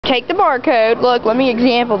Take the barcode. Look, let me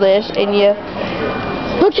example this, and you.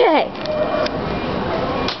 Okay.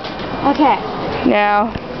 Okay.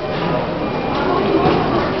 Now.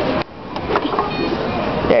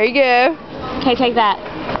 There you go. Okay, take that.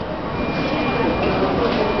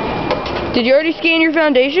 Did you already scan your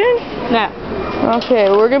foundation? No. Okay,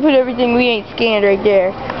 well, we're gonna put everything we ain't scanned right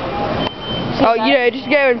there. Oh, you know, just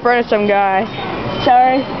go in front of some guy.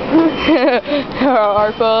 Sorry.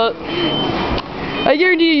 Our fault. I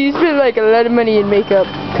guarantee you spend like a lot of money in makeup,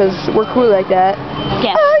 because we're cool like that.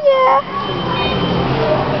 Yes. Oh, yeah.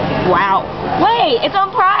 Wow. Wait, it's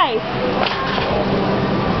on price.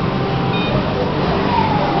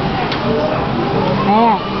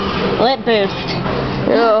 Man, lip boost.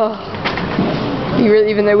 Oh.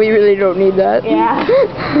 Even though we really don't need that. Yeah.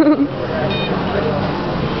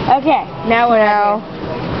 Okay, now what now.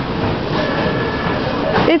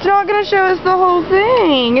 It's not going to show us the whole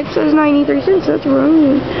thing. It says 93 cents. That's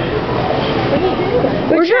wrong.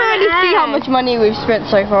 We're trying to see how much money we've spent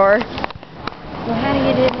so far. Well, how do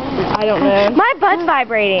you do that? I don't know. My butt's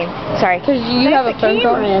vibrating. Sorry. Because you have a phone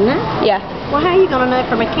call? Yeah. Well, how are you going to know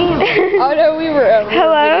from a camera? Oh, no, we were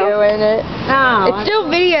videoing it. Oh. It's still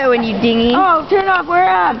videoing, you dingy. Oh, turn off. We're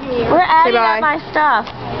adding up my stuff.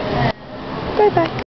 Bye-bye.